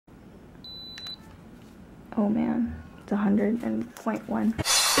Oh man, it's 100.1.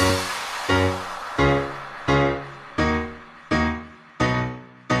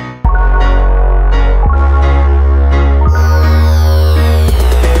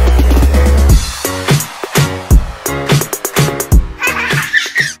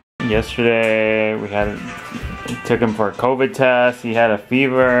 Yesterday we took him for a COVID test. He had a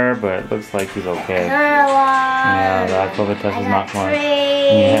fever, but it looks like he's okay. Yeah, that COVID test is not fun.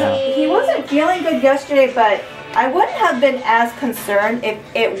 Yeah. He wasn't feeling good yesterday, but I wouldn't have been as concerned if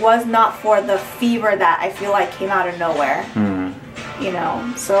it was not for the fever that I feel like came out of nowhere. You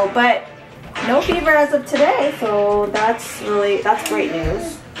know, so, but no fever as of today, so that's great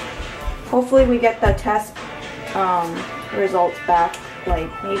news. Hopefully we get the test results back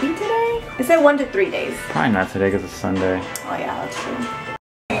like maybe today. It said 1 to 3 days. Probably not today because it's Sunday. Oh yeah, that's true.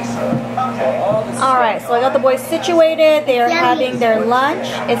 Alright, so I got the boys situated. They are having their lunch.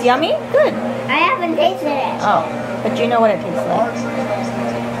 It's yummy? Good. I haven't tasted it. Oh, but you know what it tastes like.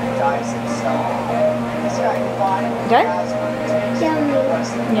 Good? Yummy.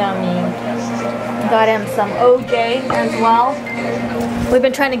 Yummy. Got him some OJ as well. We've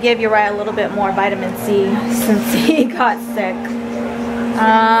been trying to give Uriah a little bit more vitamin C since he got sick.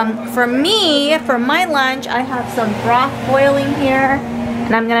 For me, for my lunch, I have some broth boiling here.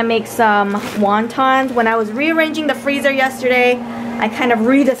 And I'm gonna make some wontons. When I was rearranging the freezer yesterday, I kind of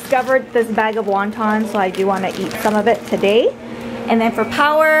rediscovered this bag of wontons, so I do want to eat some of it today. And then for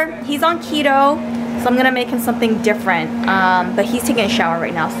Power, he's on keto, so I'm gonna make him something different. But he's taking a shower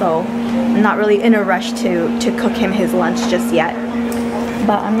right now, so I'm not really in a rush to cook him his lunch just yet.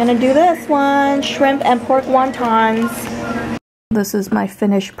 But I'm gonna do this one, shrimp and pork wontons. This is my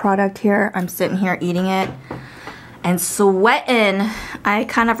finished product here. I'm sitting here eating it and sweating. I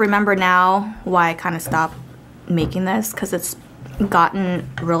kind of remember now why I kind of stopped making this, because it's gotten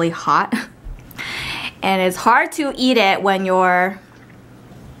really hot. And it's hard to eat it when you're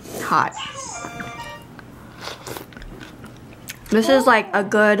hot. This is like a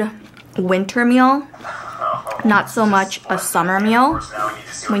good winter meal, not so much a summer meal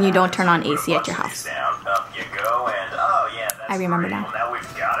when you don't turn on AC at your house. I remember now.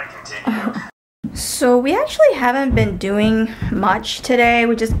 So we actually haven't been doing much today.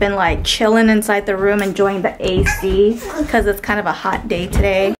 We've just been like chilling inside the room, enjoying the AC because it's kind of a hot day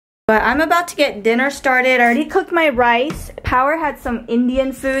today. But I'm about to get dinner started. I already cooked my rice. Power had some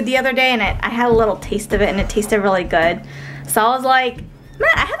Indian food the other day and I had a little taste of it and it tasted really good. So I was like,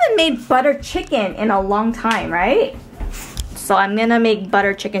 man, I haven't made butter chicken in a long time, right? So I'm gonna make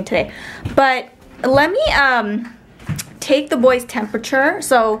butter chicken today. But let me take the boys' temperature.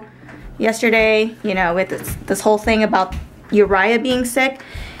 So yesterday, you know, with this whole thing about Uriah being sick,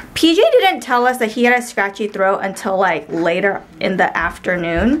 PJ didn't tell us that he had a scratchy throat until like later in the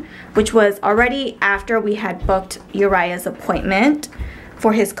afternoon, which was already after we had booked Uriah's appointment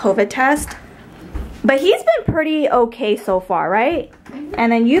for his COVID test. But he's been pretty okay so far, right?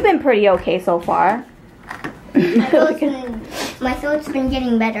 And then you've been pretty okay so far. My throat's been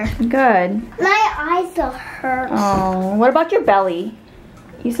getting better. Good. My eyes still hurt. Oh, what about your belly?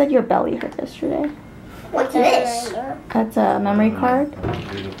 You said your belly hurt yesterday. What's this? That's a memory card.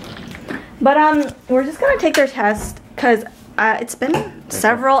 But we're just gonna take their test because it's been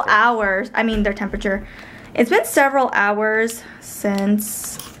several hours. I mean their temperature. It's been several hours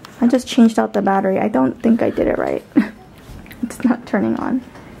since I just changed out the battery. I don't think I did it right. It's not turning on.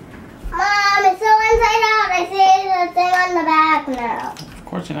 Mom, it's still inside out. I see the thing on the back now. Of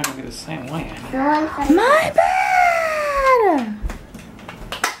course you're not gonna be the same way. My bad!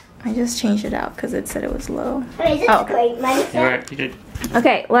 I just changed it out because it said it was low. Wait, is this great medicine? You're right, you did.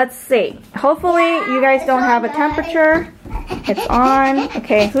 Okay, let's see. Hopefully you guys don't have a temperature. It's on.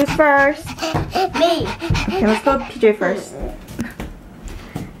 Okay, who's first? Me. Okay, let's go PJ first.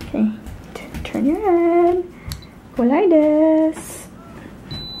 Okay, turn your head. Go like this.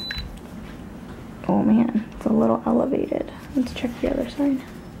 Oh man, it's a little elevated. Let's check the other side.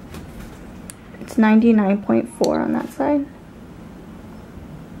 It's 99.4 on that side.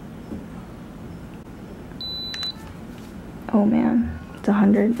 Oh man, it's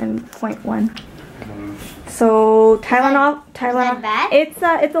 100.1. So Tylenol. Is that bad?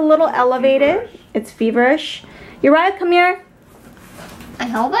 It's a little elevated. It's feverish. Uriah, come here. I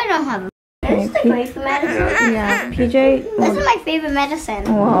hope I don't have. This is the great medicine. Yeah, PJ. This is my favorite medicine.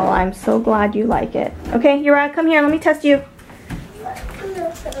 Well, I'm so glad you like it. Okay, Uriah, come here. Let me test you.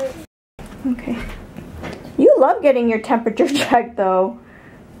 Okay. You love getting your temperature checked, though.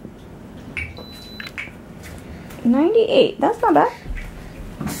 98. That's not bad.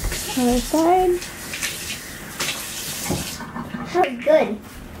 Other side. That was good.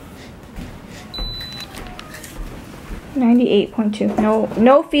 98.2.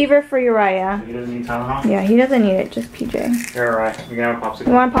 No fever for Uriah. He doesn't need Tylenol? Yeah, he doesn't need it, just PJ. You're alright. You can have a popsicle.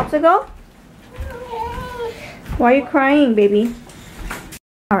 You want a popsicle? Why are you crying, baby?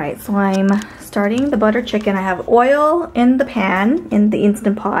 Alright, so I'm starting the butter chicken. I have oil in the pan, in the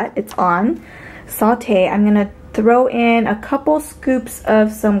Instant Pot. It's on. Saute. I'm gonna throw in a couple scoops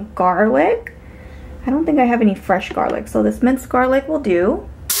of some garlic. I don't think I have any fresh garlic, so this minced garlic will do.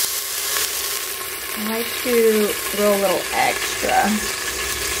 I like to throw a little extra.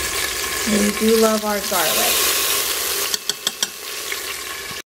 We do love our garlic.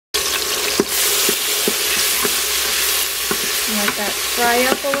 Let that fry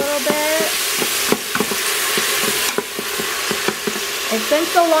up a little bit. It's been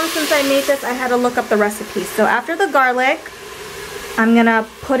so long since I made this, I had to look up the recipe. So after the garlic, I'm gonna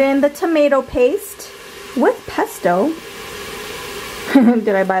put in the tomato paste with pesto. Did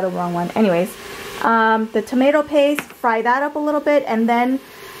I buy the wrong one? Anyways, the tomato paste, fry that up a little bit, and then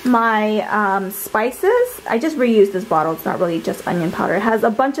my spices. I just reused this bottle. It's not really just onion powder. It has a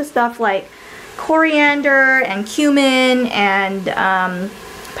bunch of stuff like coriander and cumin and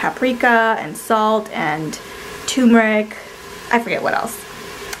paprika and salt and turmeric. I forget what else.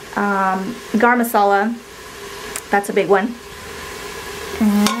 Garam masala. That's a big one.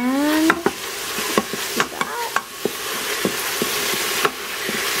 And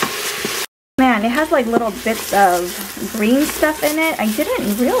man, it has like little bits of green stuff in it. I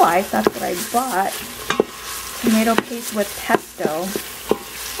didn't realize that's what I bought. Tomato paste with pesto.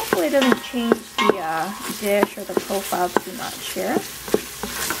 Hopefully it doesn't change the dish or the profile too much here.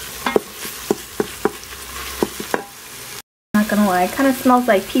 Not gonna lie, it kind of smells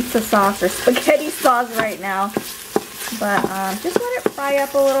like pizza sauce or spaghetti sauce right now. But just let it fry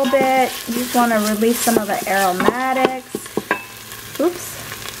up a little bit. You just want to release some of the aromatics.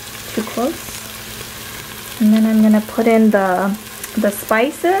 Oops, too close. And then I'm gonna put in the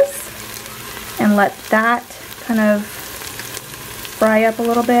spices and let that kind of fry up a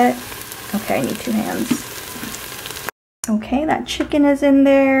little bit. Okay, I need 2 hands. Okay, that chicken is in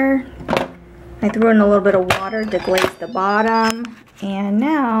there. I threw in a little bit of water to glaze the bottom. And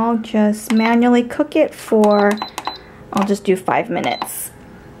now just manually cook it for, I'll just do 5 minutes.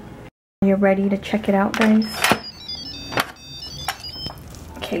 Are you ready to check it out, guys?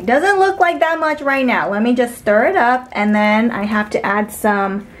 Okay, doesn't look like that much right now. Let me just stir it up, and then I have to add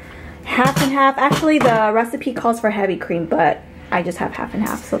some half and half. Actually, the recipe calls for heavy cream, but I just have half and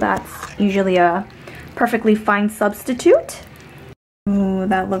half, so that's usually a perfectly fine substitute. Ooh,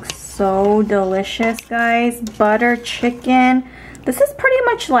 that looks so delicious, guys. Butter chicken. This is pretty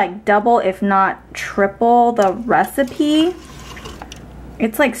much like double, if not triple, the recipe.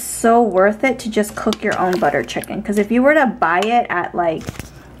 It's like so worth it to just cook your own butter chicken, because if you were to buy it at like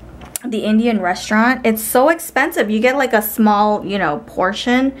the Indian restaurant, it's so expensive. You get like a small, you know,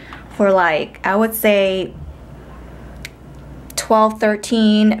 portion for like, I would say $12,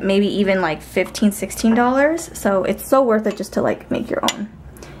 $13, maybe even like $15, $16. So it's so worth it just to like make your own,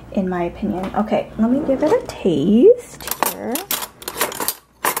 in my opinion. Okay, let me give it a taste here.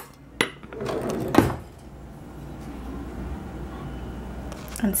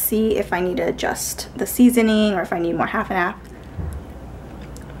 And see if I need to adjust the seasoning or if I need more half and half.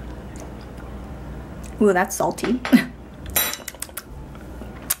 Ooh, that's salty.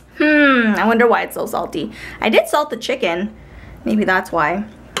 I wonder why it's so salty. I did salt the chicken. Maybe that's why.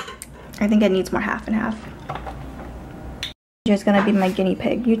 I think it needs more half and half. You're just gonna be my guinea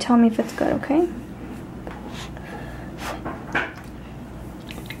pig. You tell me if it's good, okay?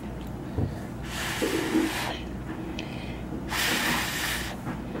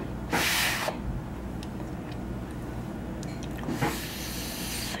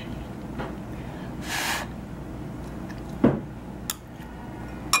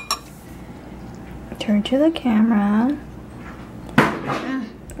 Turn to the camera.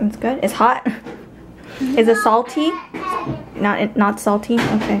 It's good. It's hot. Is it salty? Not salty.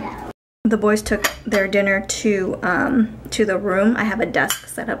 Okay. The boys took their dinner to the room. I have a desk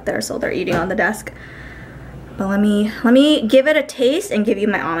set up there, so they're eating on the desk. But let me give it a taste and give you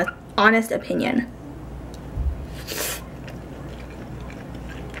my honest opinion.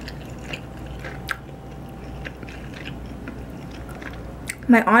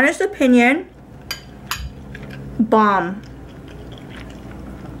 My honest opinion, bomb.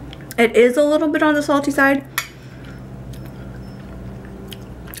 It is a little bit on the salty side,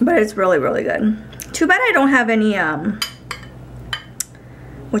 but it's really, really good. Too bad I don't have any,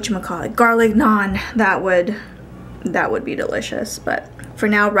 whatchamacallit, garlic naan. That would be delicious. But for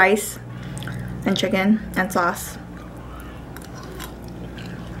now, rice and chicken and sauce.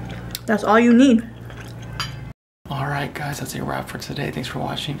 That's all you need. All right. Alright guys, that's a wrap for today. Thanks for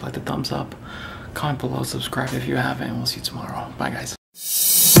watching. If you like the thumbs up, comment below, subscribe if you haven't, and we'll see you tomorrow. Bye guys.